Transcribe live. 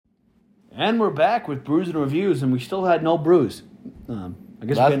And we're back with Brews and Reviews, and we still had no brews. I guess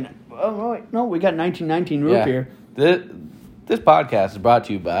we got 1919 root beer. This podcast is brought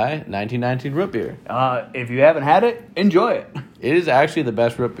to you by 1919 root beer. If you haven't had it, enjoy it. It is actually the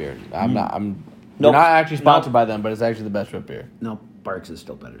best root beer. We're not actually sponsored by them, but it's actually the best root beer. No, Barks is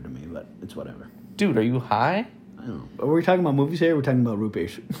still better to me, but it's whatever. Dude, are you high? I don't know. Are we talking about movies here? Or are we talking about root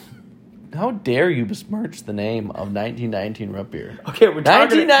beers? How dare you besmirch the name of 1919 root beer? Okay, we're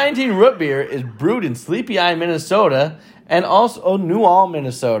talking... 1919 root beer is brewed in Sleepy Eye, Minnesota, and also New Ulm,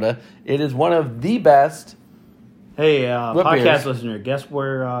 Minnesota. It is one of the best. Hey, podcast listener, guess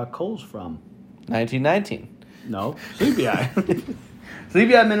where Cole's from? 1919. No, Sleepy Eye.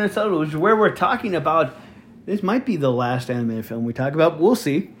 Sleepy Eye, Minnesota, which is where we're talking about. This might be the last animated film we talk about. We'll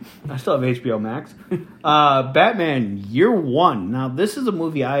see. I still have HBO Max. Batman Year One. Now, this is a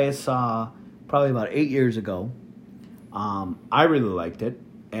movie I saw probably about 8 years ago. I really liked it,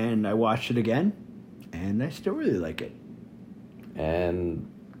 and I watched it again, and I still really like it. And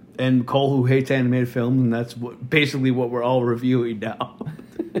Cole, who hates animated films, and that's basically what we're all reviewing now.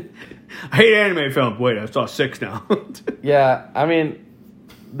 I hate animated films. Wait, I saw 6 now. Yeah, I mean,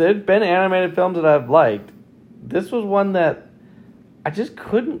 there's been animated films that I've liked. This was one that I just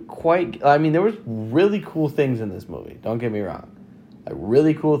couldn't quite... I mean, there was really cool things in this movie. Don't get me wrong. Like,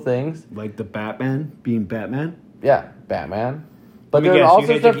 really cool things. Like the Batman being Batman? Yeah, Batman. But there's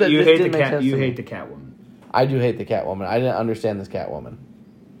also stuff that just didn't make sense to me. You hate the Catwoman. I do hate the Catwoman. I didn't understand this Catwoman.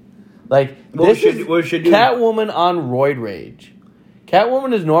 Like, what should do? Catwoman on roid rage.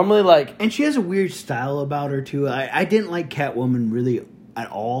 Catwoman is normally like... And she has a weird style about her, too. I didn't like Catwoman really at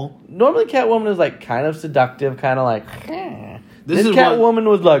all. Normally Catwoman is like kind of seductive, kind of like... This Catwoman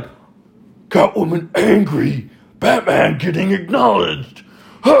was like, Catwoman angry, Batman getting acknowledged.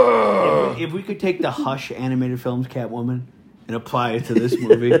 If we could take the Hush animated films Catwoman and apply it to this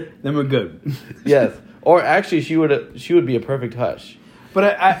movie, then we're good. Yes. Or actually, she would be a perfect Hush.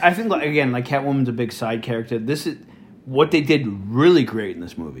 But I think, again, like Catwoman's a big side character. This is what they did really great in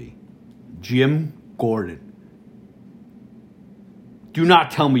this movie. Jim Gordon. Do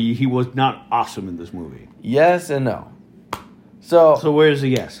not tell me he was not awesome in this movie. Yes and no. So where's the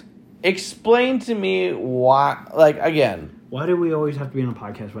yes? Explain to me why, like, again. Why do we always have to be on a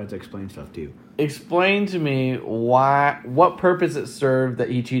podcast where I have to explain stuff to you? Explain to me what purpose it served that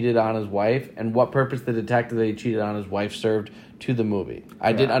he cheated on his wife, and what purpose the detective that he cheated on his wife served to the movie.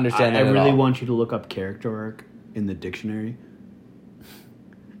 I didn't understand that at all. I really want you to look up character arc in the dictionary.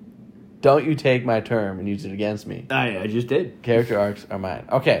 Don't you take my term and use it against me. I just did. Character arcs are mine.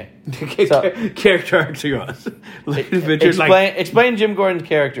 Okay. Character arcs are yours. Explain Jim Gordon's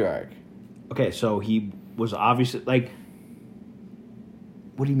character arc. Okay, so he was obviously, like...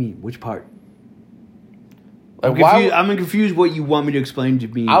 What do you mean? Which part? I'm confused what you want me to explain to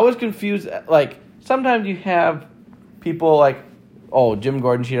me. I was confused. Like, sometimes you have people like, oh, Jim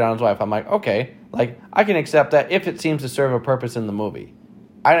Gordon cheated on his wife. I'm like, okay. Like, I can accept that if it seems to serve a purpose in the movie.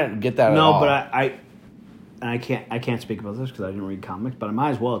 I didn't get that at all. No, but I can't speak about this because I didn't read comics, but I might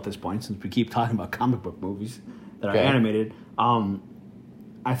as well at this point since we keep talking about comic book movies that are animated.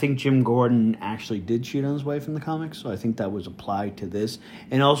 I think Jim Gordon actually did cheat on his wife in the comics, so I think that was applied to this.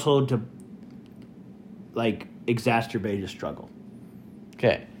 And also to, like, exacerbate his struggle.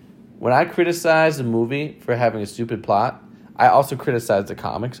 Okay. When I criticize a movie for having a stupid plot, I also criticize the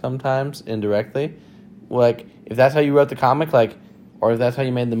comic sometimes, indirectly. Like, if that's how you wrote the comic, like, or if that's how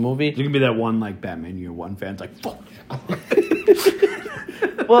you made the movie. There can be that one, like, Batman Year One fan's like, fuck.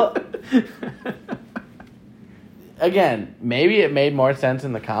 Well... Again, maybe it made more sense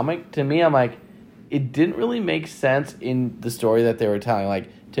in the comic. To me, I'm like, it didn't really make sense in the story that they were telling. Like,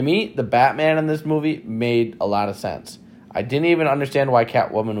 to me, the Batman in this movie made a lot of sense. I didn't even understand why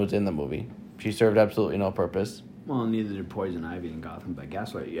Catwoman was in the movie. She served absolutely no purpose. Well, neither did Poison Ivy and Gotham by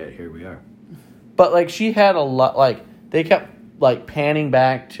Gaslight. Yet here we are. But, like, she had a lot, like, they kept, like, panning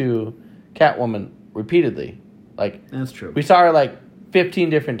back to Catwoman repeatedly. Like, that's true. We saw her, like, 15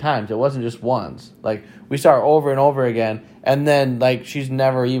 different times. It wasn't just once. Like, we saw her over and over again, and then, like, she's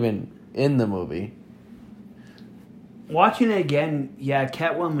never even in the movie. Watching it again, yeah,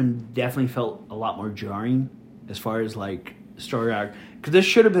 Catwoman definitely felt a lot more jarring as far as, like, story arc. Because this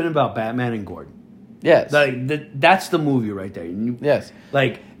should have been about Batman and Gordon. Yes. Like, that's the movie right there. Yes.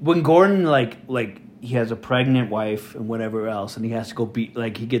 Like, when Gordon, like he has a pregnant wife and whatever else, and he has to go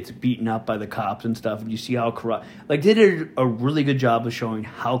he gets beaten up by the cops and stuff, and you see how corrupt... Like, they did a really good job of showing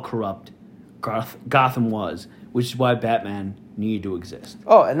how corrupt Gotham was, which is why Batman needed to exist.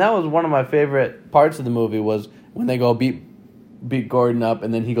 Oh, and that was one of my favorite parts of the movie was when they go beat Gordon up,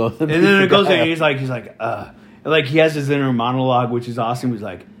 and then he goes... And then it goes, and he's like, like, he has his inner monologue, which is awesome. He's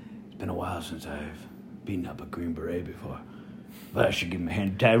like, been a while since I've beaten up a Green Beret before. But I should give him a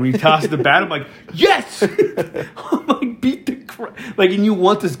hand tag. When he tosses the bat, I'm like, yes! I'm like, beat the crap. Like, and you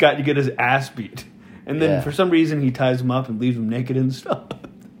want this guy to get his ass beat. And then for some reason, he ties him up and leaves him naked in the stove.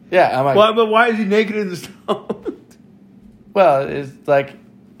 Yeah, I'm like... But why is he naked in the stove? Well, it's like,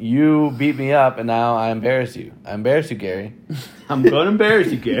 you beat me up, and now I embarrass you. I embarrass you, Gary. I'm going to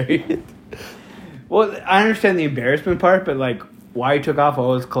embarrass you, Gary. Well, I understand the embarrassment part, but, like, why he took off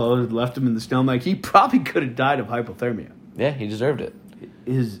all his clothes and left him in the snow, I'm like, he probably could have died of hypothermia. Yeah, he deserved it.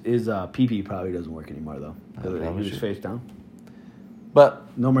 His pee-pee probably doesn't work anymore, though. He was face down.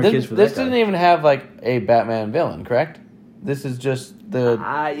 But no more kids for that This didn't even have, like, a Batman villain, correct? This is just the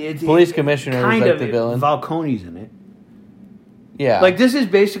police commissioner is, like, the villain. Falcone's in it. Yeah. Like, this is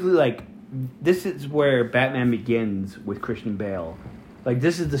basically, like, this is where Batman begins with Christian Bale. Like,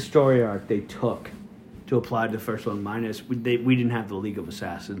 this is the story arc they took to apply to the first one, minus we didn't have the League of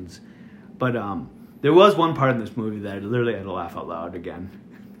Assassins. But there was one part in this movie that I literally had to laugh out loud again,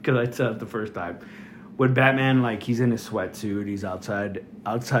 because I said it the first time. When Batman, like, he's in his sweatsuit, he's outside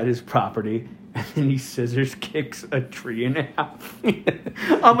his property, and then he scissors kicks a tree in half.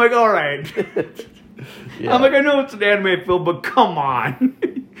 I'm like, all right. Yeah. I'm like, I know it's an anime film, but come on.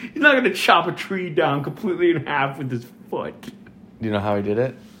 He's not going to chop a tree down completely in half with his foot. Do you know how he did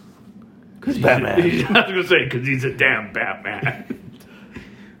it? Because Batman. I was going to say, because he's a damn Batman.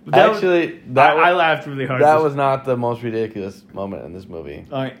 I laughed really hard. That was not the most ridiculous moment in this movie.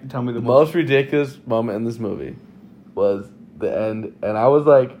 All right, tell me the most ridiculous moment in this movie was the end, and I was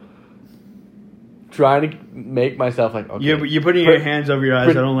like trying to make myself like, okay. You're putting your hands over your eyes.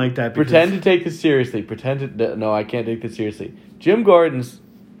 I don't like that. Pretend to take this seriously. No, I can't take this seriously. Jim Gordon's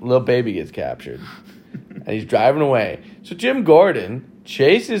little baby gets captured, and he's driving away. So Jim Gordon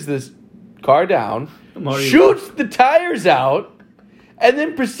chases this car down, shoots the tires out, and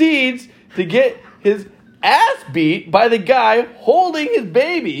then proceeds to get his ass beat by the guy holding his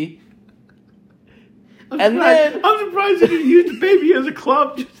baby. I'm surprised he didn't use the baby as a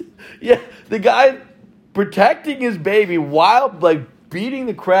club. Yeah, the guy protecting his baby while, like, beating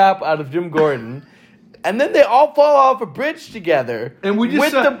the crap out of Jim Gordon. And then they all fall off a bridge together and with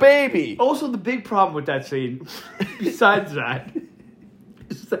the baby. Also, the big problem with that scene, besides that,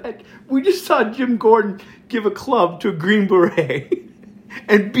 is that we just saw Jim Gordon give a club to a Green Beret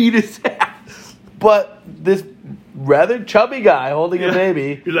and beat his ass. But this rather chubby guy holding a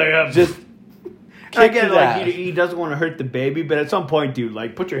baby he's like, just... I get it, like, he doesn't want to hurt the baby, but at some point, dude,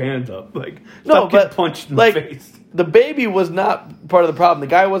 like, put your hands up. Like, stop getting punched in the face. The baby was not part of the problem. The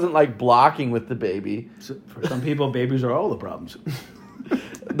guy wasn't, like, blocking with the baby. So, for some people, babies are all the problems.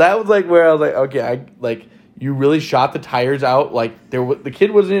 That was, like, where I was like, okay, you really shot the tires out. Like, the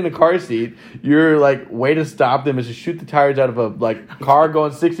kid wasn't in a car seat. Your, like, way to stop them is to shoot the tires out of a, like, car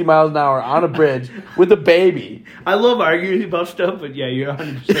going 60 miles an hour on a bridge with a baby. I love arguing about stuff, but yeah, you're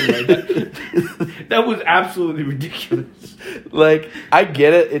 100% right. That was absolutely ridiculous. Like, I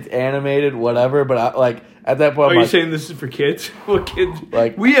get it. It's animated, whatever, but, at that point, are you saying this is for kids? What kids?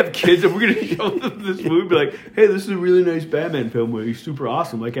 Like, we have kids, and we're going to show them this movie, be like, hey, this is a really nice Batman film where he's super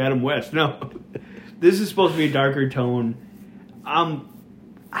awesome, like Adam West. No. This is supposed to be a darker tone.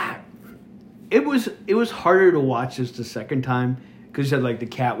 It was harder to watch this the second time because you said, like, the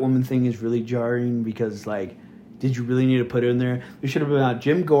Catwoman thing is really jarring because, like, did you really need to put it in there? There should have been about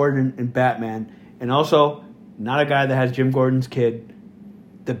Jim Gordon and Batman, and also not a guy that has Jim Gordon's kid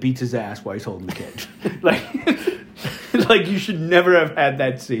that beats his ass while he's holding the kid. like you should never have had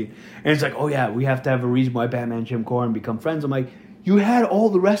that scene. And it's like, oh yeah, we have to have a reason why Batman and Jim Gordon become friends. I'm like, you had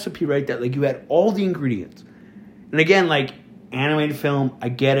all the recipe right there. Like, you had all the ingredients. And again, like, animated film, I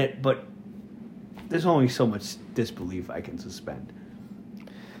get it, but there's only so much disbelief I can suspend.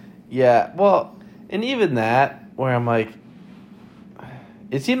 Yeah, well, and even that, where I'm like,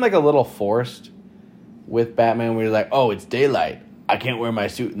 it seemed like a little forced with Batman, where you're like, oh, it's daylight. I can't wear my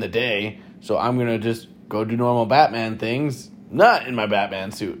suit in the day, so I'm going to just go do normal Batman things. Not in my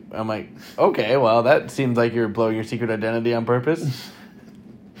Batman suit. I'm like, okay, well, that seems like you're blowing your secret identity on purpose.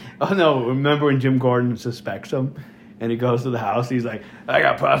 Oh, no. Remember when Jim Gordon suspects him? And he goes to the house. He's like, I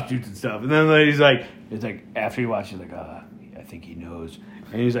got prostitutes and stuff. And then he's like, after he watches, he's like, I think he knows.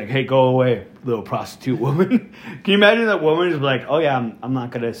 And he's like, hey, go away, little prostitute woman. Can you imagine that woman is like, oh, yeah, I'm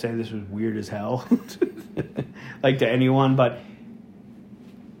not going to say this was weird as hell. Like, to anyone, but...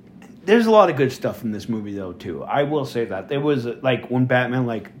 There's a lot of good stuff in this movie, though, too. I will say that. There was, like, when Batman,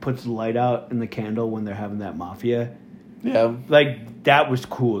 like, puts the light out in the candle when they're having that mafia. Yeah. Like, that was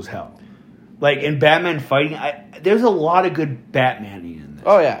cool as hell. Like, in Batman fighting, there's a lot of good Batman in this.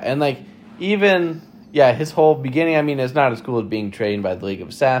 Oh, yeah. And, like, even yeah, his whole beginning, I mean, it's not as cool as being trained by the League of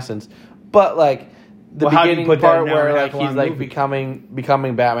Assassins, but, like, the beginning part where, like, he's, like, becoming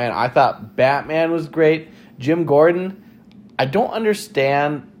Batman, I thought Batman was great. Jim Gordon, I don't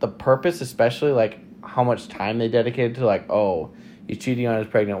understand the purpose, especially, like, how much time they dedicated to, like, oh, he's cheating on his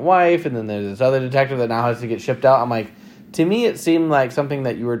pregnant wife, and then there's this other detective that now has to get shipped out. I'm like, to me, it seemed like something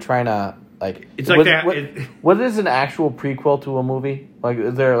that you were trying to, like... It's like what is an actual prequel to a movie? Like,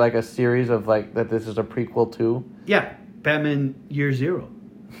 is there, like, a series of, like, that this is a prequel to? Yeah, Batman Year Zero.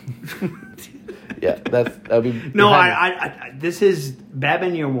 Yeah, that would be... No, I this is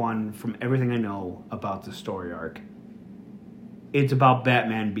Batman Year One, from everything I know about the story arc. It's about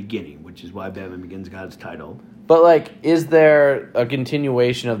Batman beginning, which is why Batman Begins got its title. But, like, is there a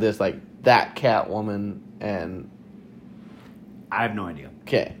continuation of this, like, that Catwoman and... I have no idea.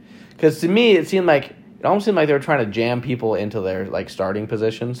 Okay. Because to me, it almost seemed like they were trying to jam people into their, like, starting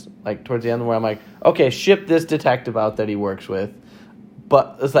positions, like, towards the end, where I'm like, okay, ship this detective out that he works with.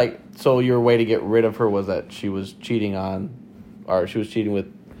 But it's like, so your way to get rid of her was that she was cheating on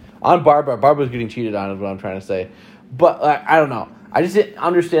Barbara. Barbara was getting cheated on, is what I'm trying to say. But, like, I don't know. I just didn't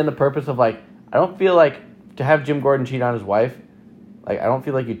understand the purpose of, like, I don't feel like to have Jim Gordon cheat on his wife, like, I don't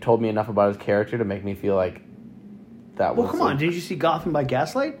feel like you told me enough about his character to make me feel like that was... Well, come on. Didn't you see Gotham by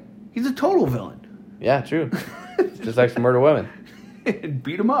Gaslight? He's a total villain. Yeah, true. Just likes to murder women. And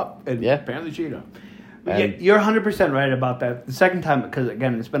beat him up. And yeah. Apparently cheat on him. Yeah, you're 100% right about that. The second time, because,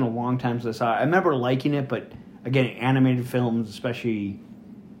 again, it's been a long time since I saw it. I remember liking it, but, again, animated films, especially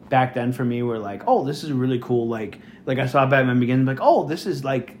back then for me, were like, oh, this is really cool. Like I saw Batman Begins, like, oh, this is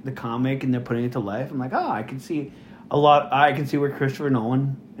like the comic, and they're putting it to life. I'm like, oh, I can see where Christopher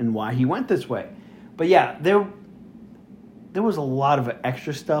Nolan and why he went this way. But yeah, there was a lot of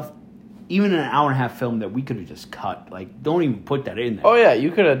extra stuff, even in an hour and a half film, that we could have just cut. Like, don't even put that in there. Oh yeah,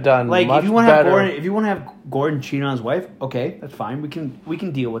 you could have done like much if you want better. if you want to have Gordon cheat on his wife, okay, that's fine. We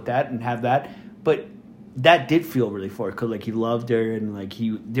can deal with that and have that. But that did feel really forced, because, like, he loved her, and, like, he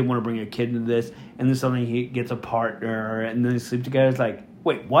didn't want to bring a kid into this, and then suddenly he gets a partner, and then they sleep together. It's like,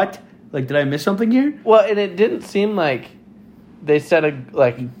 wait, what? Like, did I miss something here? Well, and it didn't seem like they said,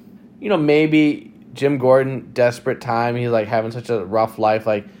 like, you know, maybe Jim Gordon, desperate time, he's, like, having such a rough life,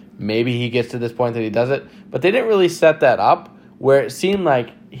 like, maybe he gets to this point that he does it. But they didn't really set that up, where it seemed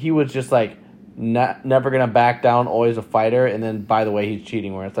like he was just, like, never going to back down, always a fighter, and then, by the way, he's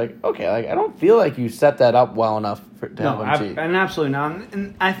cheating, where it's like, okay, like, I don't feel like you set that up well enough to have him cheat. And absolutely not.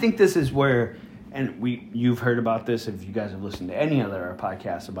 And I think this is where, and you've heard about this if you guys have listened to any other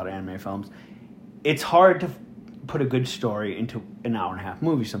podcasts about anime films, it's hard to put a good story into an hour and a half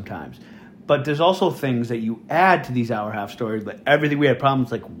movie sometimes. But there's also things that you add to these hour and a half stories, like everything we had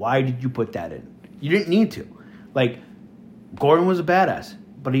problems, like, why did you put that in? You didn't need to. Like, Gordon was a badass,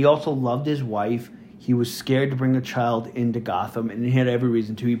 but he also loved his wife. He was scared to bring a child into Gotham, and he had every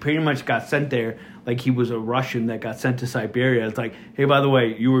reason to. He pretty much got sent there like he was a Russian that got sent to Siberia. It's like, hey, by the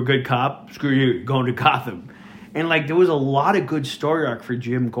way, you were a good cop? Screw you, you're going to Gotham. And, like, there was a lot of good story arc for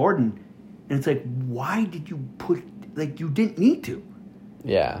Jim Gordon. And it's like, why did you put... Like, you didn't need to.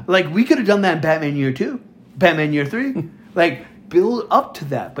 Yeah. Like, we could have done that in Batman Year 2. Batman Year 3. Like, build up to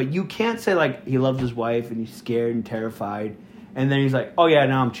that. But you can't say, like, he loves his wife and he's scared and terrified. And then he's like, oh, yeah,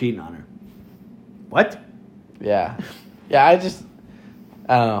 now I'm cheating on her. What? Yeah. Yeah, I don't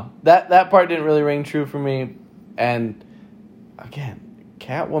know. That part didn't really ring true for me. And, again,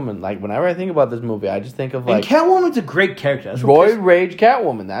 Catwoman, like, whenever I think about this movie, I just think of, like... And Catwoman's a great character. That's Roid Rage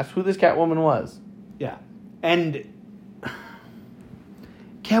Catwoman. That's who this Catwoman was. Yeah. And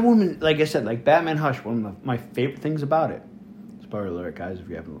Catwoman, like I said, like Batman Hush, one of my favorite things about it. Spoiler alert, guys, if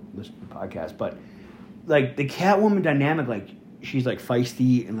you haven't listened to the podcast. But, like, the Catwoman dynamic, like, she's, like,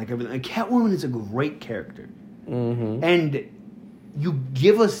 feisty and, like, everything. Like, Catwoman is a great character. Mm-hmm. And you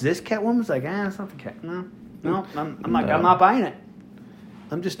give us this Catwoman, it's like, it's not the Cat. No, I'm not buying it.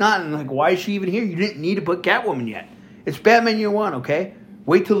 I'm just not. And, like, why is she even here? You didn't need to put Catwoman yet. It's Batman Year One, okay?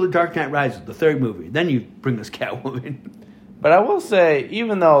 Wait till The Dark Knight Rises, the third movie. Then you bring this Catwoman. But I will say,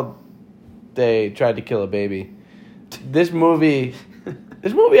 even though they tried to kill a baby, this movie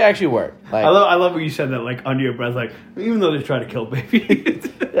actually worked. Like, I love when you said that, like, under your breath, like, even though they tried to kill baby.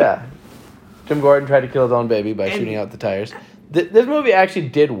 Yeah. Jim Gordon tried to kill his own baby by shooting out the tires. This movie actually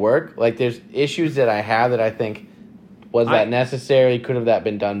did work. Like, there's issues that I have that I think, was that necessary? Could have that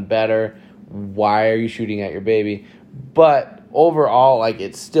been done better? Why are you shooting at your baby? But overall, like,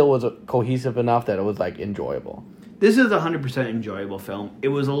 it still was cohesive enough that it was, like, enjoyable. This is a 100% enjoyable film. It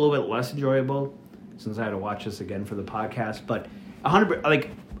was a little bit less enjoyable since I had to watch this again for the podcast, but 100%, like,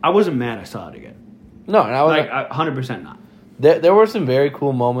 I wasn't mad I saw it again. No, and I was like 100% not. There were some very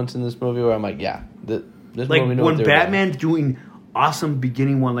cool moments in this movie where I'm like, yeah, This Like movie knew when what they were doing. Batman's doing awesome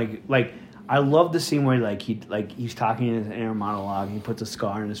beginning one, like I love the scene where he's talking in his inner monologue and he puts a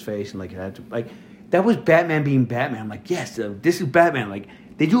scar on his face and that was Batman being Batman. I'm like, yes, this is Batman. Like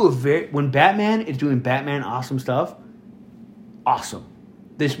they do when Batman is doing Batman awesome stuff, awesome.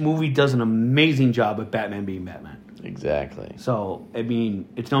 This movie does an amazing job of Batman being Batman. Exactly. So I mean,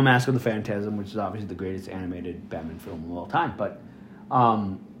 it's no Mask of the Phantasm, which is obviously the greatest animated Batman film of all time. But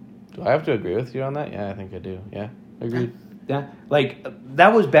do I have to agree with you on that? Yeah, I think I do. Yeah, agreed. yeah, like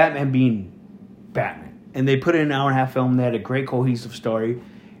that was Batman being Batman, and they put in an hour and a half film. They had a great cohesive story.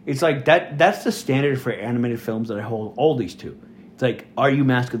 It's like that. That's the standard for animated films that I hold all these to. It's like, are you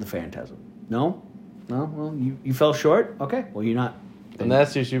Mask of the Phantasm? No. Well, you fell short. Okay, well you're not. And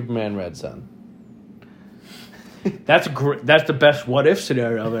that's your Superman Red Son. That's great. That's the best what if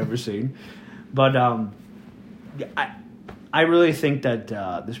scenario I've ever seen. But I really think that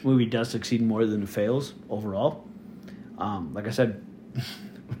this movie does succeed more than it fails overall. Like I said,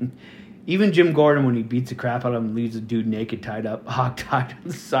 even Jim Gordon, when he beats the crap out of him and leaves the dude naked, hog-tied on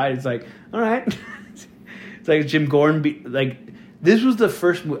the side, it's like, all right. It's like Jim Gordon. This was the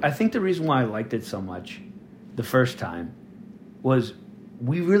first movie. I think the reason why I liked it so much the first time was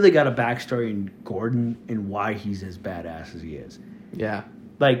we really got a backstory in Gordon and why he's as badass as he is. Yeah.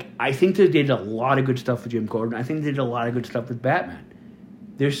 Like, I think they did a lot of good stuff with Jim Gordon. I think they did a lot of good stuff with Batman.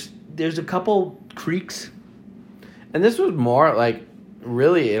 There's a couple creaks. And this was more like,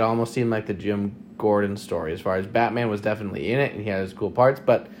 really, it almost seemed like the Jim Gordon story as far as Batman was definitely in it and he had his cool parts,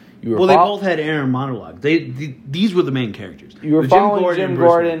 but you were they both had inner monologue. These were the main characters. You were following Jim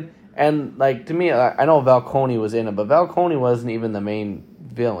Gordon, and like to me, I know Falcone was in it, but Falcone wasn't even the main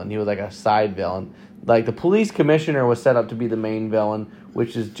villain. He was like a side villain. Like the police commissioner was set up to be the main villain,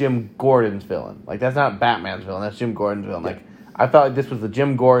 which is Jim Gordon's villain. Like that's not Batman's villain, that's Jim Gordon's villain. Like I felt like this was the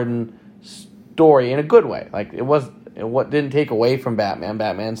Jim Gordon story in a good way. Like it didn't take away from Batman.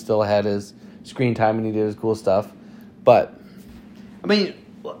 Batman still had his screen time and he did his cool stuff. But I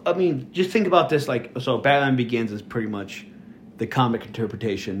mean, just think about this. So Batman Begins is pretty much the comic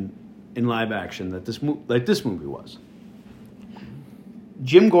interpretation in live action that this movie was.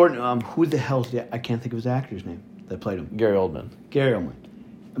 Jim Gordon, who the hell I can't think of his actor's name that played him. Gary Oldman.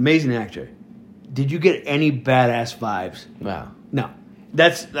 Amazing actor. Did you get any badass vibes? No.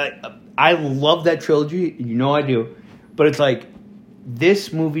 That's I love that trilogy. You know I do. But it's like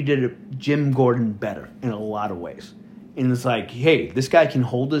this movie did Jim Gordon better in a lot of ways. And it's like, hey, this guy can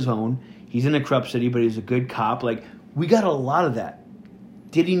hold his own. He's in a corrupt city, but he's a good cop. Like, we got a lot of that.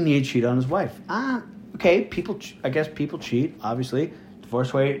 Did he need to cheat on his wife? Okay. I guess people cheat, obviously.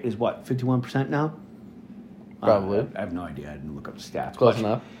 Divorce rate is what, 51% now? Probably. I have no idea. I didn't look up the stats. Close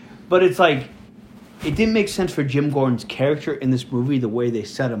enough. But it's like, it didn't make sense for Jim Gordon's character in this movie, the way they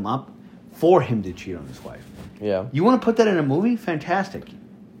set him up, for him to cheat on his wife. Yeah. You want to put that in a movie? Fantastic.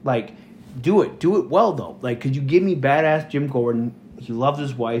 Like, do it. Do it well, though. Like, could you give me badass Jim Gordon? He loves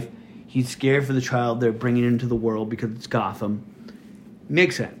his wife. He's scared for the child they're bringing into the world because it's Gotham.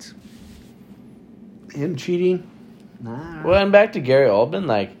 Makes sense. Him cheating? Nah. Well, and back to Gary Oldman,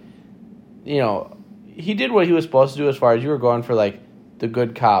 like, he did what he was supposed to do as far as you were going for, like, the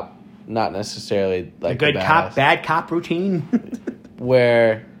good cop, not necessarily, like, the good cop, bad cop routine.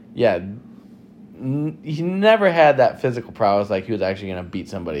 Where, yeah, he never had that physical prowess, like he was actually going to beat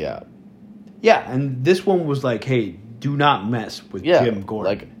somebody up. Yeah, and this one was like, hey, do not mess with Jim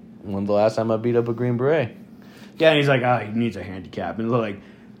Gordon. Like, when's the last time I beat up a Green Beret? Yeah, and he's like, he needs a handicap. And like,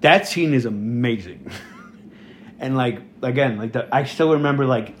 that scene is amazing. And like, again, like I still remember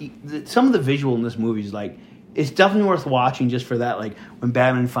like some of the visual in this movie is like, it's definitely worth watching just for that. Like when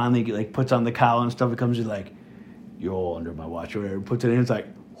Batman finally like puts on the cowl and stuff, it comes to like, you're all under my watch or whatever. Puts it in, it's like,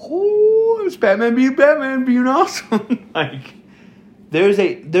 oh, it's Batman being awesome. Like, there's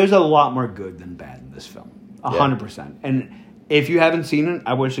a lot more good than bad in this film, 100%. And if you haven't seen it,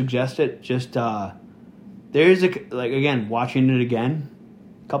 I would suggest it. Just there's again watching it again,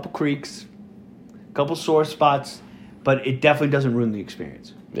 a couple creaks, a couple sore spots, but it definitely doesn't ruin the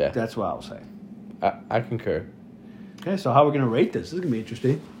experience. Yeah, that's what I'll say. I concur. Okay, so how are we gonna rate this? This is gonna be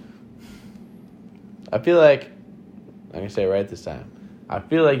interesting. I feel like I'm gonna say it right this time. I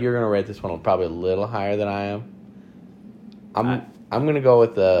feel like you're gonna rate this one probably a little higher than I am. I'm gonna go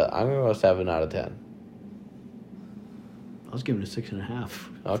with 7 out of 10. I was giving it a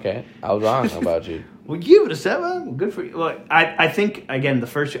 6.5. Okay, I was wrong about you. Well, give it a 7. Good for you. Well, I think again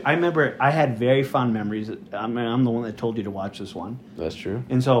I remember I had very fond memories. I'm the one that told you to watch this one. That's true.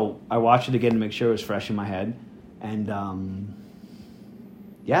 And so I watched it again to make sure it was fresh in my head, and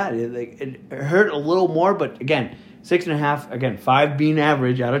it hurt a little more. But again, 6.5. Again, 5 being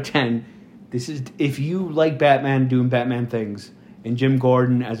average out of 10. This is if you like Batman doing Batman things and Jim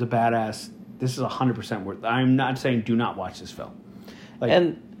Gordon as a badass. This is 100% worth. I'm not saying do not watch this film.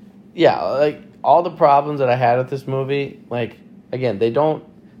 And yeah, like all the problems that I had with this movie, like again, they don't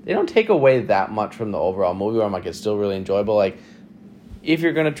take away that much from the overall movie. Where I'm like, it's still really enjoyable. Like, if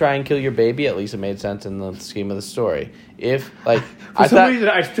you're gonna try and kill your baby, at least it made sense in the scheme of the story. If like for some reason,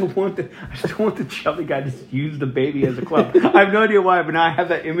 I still want the chubby guy to use the baby as a club. I have no idea why, but now I have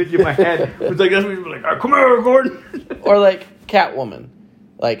that image in my head. It's like that's what you're like. Oh, come here, Gordon. Or like Catwoman,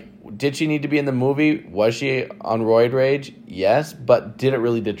 like. Did she need to be in the movie? Was she on roid rage? Yes, but did it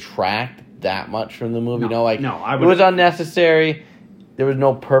really detract that much from the movie? No, it was unnecessary. There was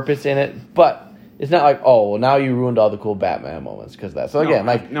no purpose in it, but it's not like, oh, well, now you ruined all the cool Batman moments because of that. So again,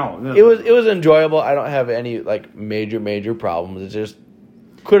 it was enjoyable. I don't have any like major problems. It just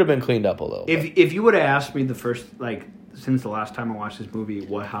could have been cleaned up a little. If you would have asked me the first since the last time I watched this movie,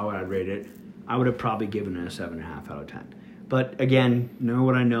 how I'd rate it, I would have probably given it a 7.5 out of 10. But again, know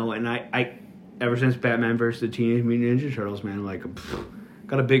what I know, and I ever since Batman vs. the Teenage Mutant Ninja Turtles, man, like I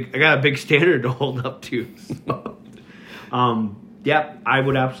got a big standard to hold up to. So, yeah, I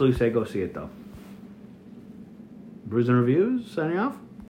would absolutely say go see it though. Brews and Reviews signing off.